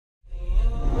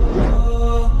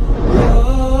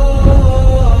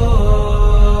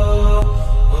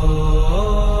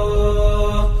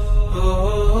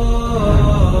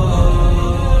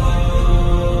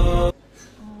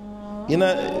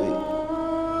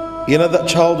You know that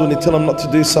child when you tell him not to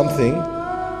do something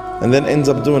and then ends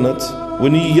up doing it?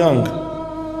 When you're young,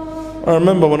 I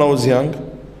remember when I was young,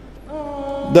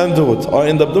 don't do it. I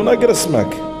end up doing it, I get a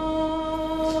smack.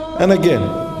 And again,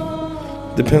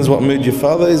 depends what mood your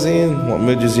father is in, what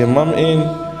mood is your mum in.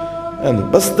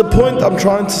 But the point I'm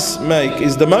trying to make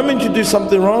is the moment you do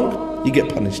something wrong, you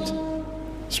get punished.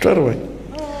 Straight away.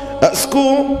 At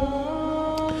school,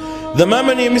 the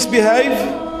moment you misbehave,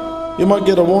 you might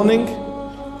get a warning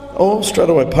or straight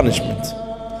away punishment.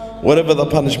 Whatever the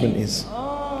punishment is.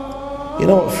 You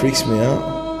know what freaks me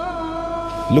out?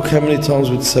 Look how many times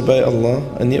we disobey Allah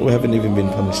and yet we haven't even been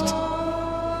punished.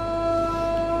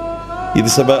 You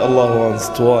disobey Allah once,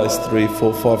 twice, 3,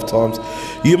 4, 5 times.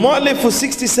 You might live for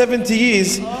 60, 70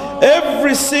 years,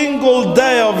 every single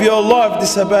day of your life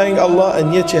disobeying Allah,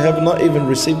 and yet you have not even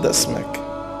received that smack.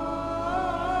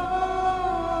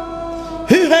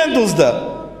 Who handles that?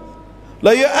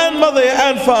 Like your aunt mother, your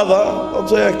aunt father, I'll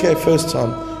say, okay, first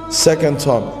time, second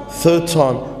time, third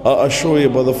time, I assure you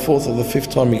by the fourth or the fifth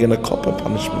time you're going to cop a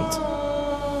punishment.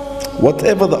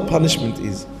 Whatever that punishment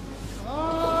is.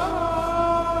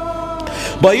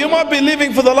 But you might be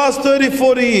living for the last 30,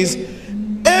 40 years.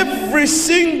 Every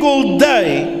single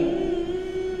day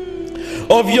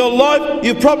of your life,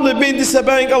 you've probably been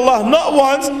disobeying Allah. Not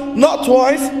once, not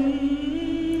twice.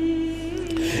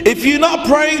 If you're not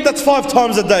praying, that's 5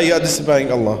 times a day you're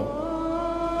disobeying Allah.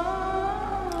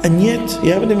 And yet,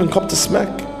 you haven't even copped a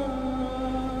smack.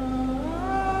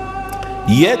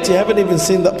 Yet, you haven't even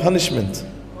seen that punishment.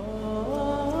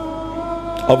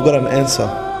 I've got an answer.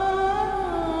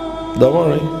 Don't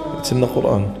worry, it's in the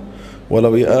Quran.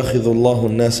 وَلَوْ يَأْخِذُ اللَّهُ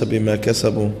النَّاسَ بِمَا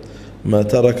كَسَبُوا مَا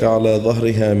تَرَكَ عَلَى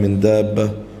ظَهْرِهَا مِنْ دَابَّةٍ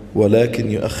وَلَكِنْ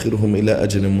يُؤَخِّرُهُمْ إِلَىٰ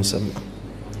أَجَلٍ مُسَمًّى.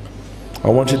 I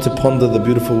want you to ponder the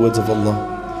beautiful words of Allah.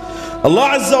 Allah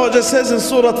Azza wa Jalla says in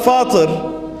Surah Fatir,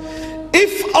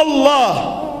 if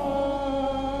Allah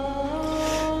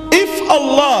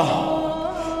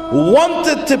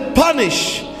wanted to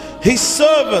punish His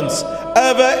servants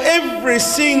over every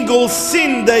single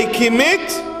sin they commit,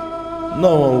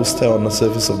 no one will stay on the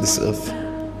surface of this earth.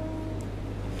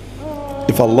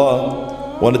 If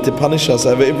Allah wanted to punish us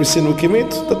over every sin we commit,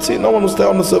 that's it, no one will stay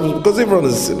on the surface because everyone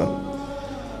is a sinner.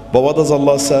 But what does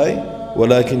Allah say?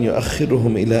 وَلَكِنْ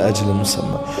يُؤَخِّرُهُمْ إِلَىٰ أَجْلٍ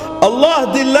مُسَمًّى.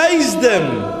 Allah delays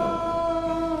them.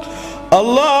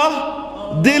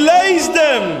 Allah delays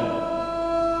them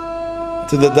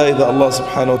to the day that Allah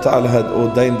subhanahu wa ta'ala had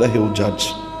ordained that He will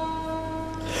judge.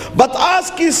 But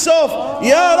ask yourself,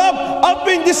 Ya Rab, I've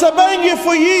been disobeying you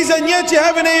for years and yet you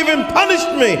haven't even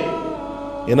punished me.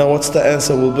 You know what's the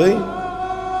answer will be?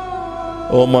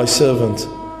 Oh my servant,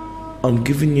 I'm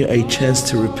giving you a chance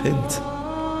to repent.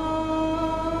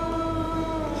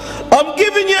 I'm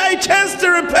giving you a chance to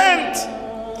repent.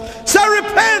 So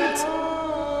repent.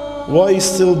 Why are you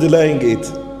still delaying it?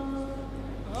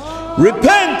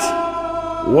 Repent.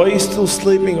 Why are you still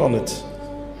sleeping on it?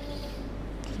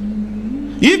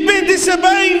 You've been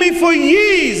disobeying me for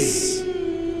years.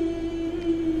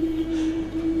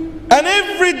 And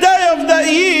every day of that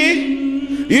year,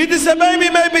 you disobey me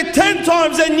maybe 10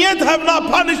 times and yet have not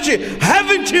punished you.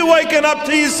 Haven't you waken up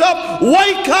to yourself?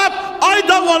 Wake up. I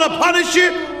don't want to punish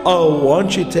you. I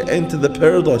want you to enter the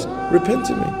paradise. Repent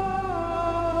to me.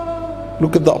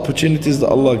 Look at the opportunities that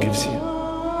Allah gives you.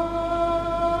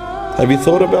 Have you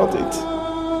thought about it?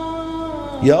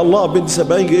 Ya Allah, I've been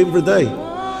disobeying you every day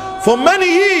for many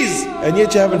years and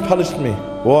yet you haven't punished me.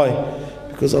 Why?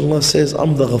 Because Allah says,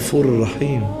 I'm the Ghafoor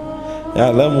Rahim.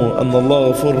 Ya'lamu anna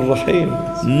Allah Ghafoor Rahim.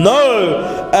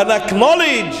 Know and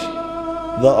acknowledge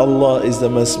that Allah is the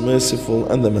most merciful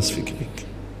and the most forgiving.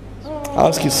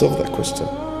 Ask yourself that question.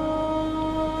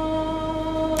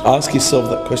 Ask yourself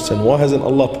that question. Why hasn't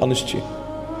Allah punished you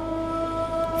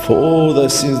for all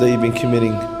those sins that you've been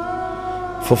committing,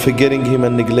 for forgetting Him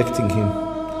and neglecting Him?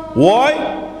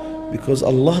 Why? Because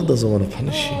Allah doesn't want to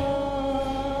punish you.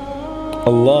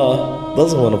 Allah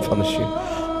doesn't want to punish you.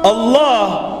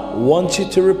 Allah wants you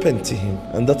to repent to Him,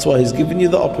 and that's why He's given you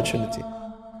the opportunity.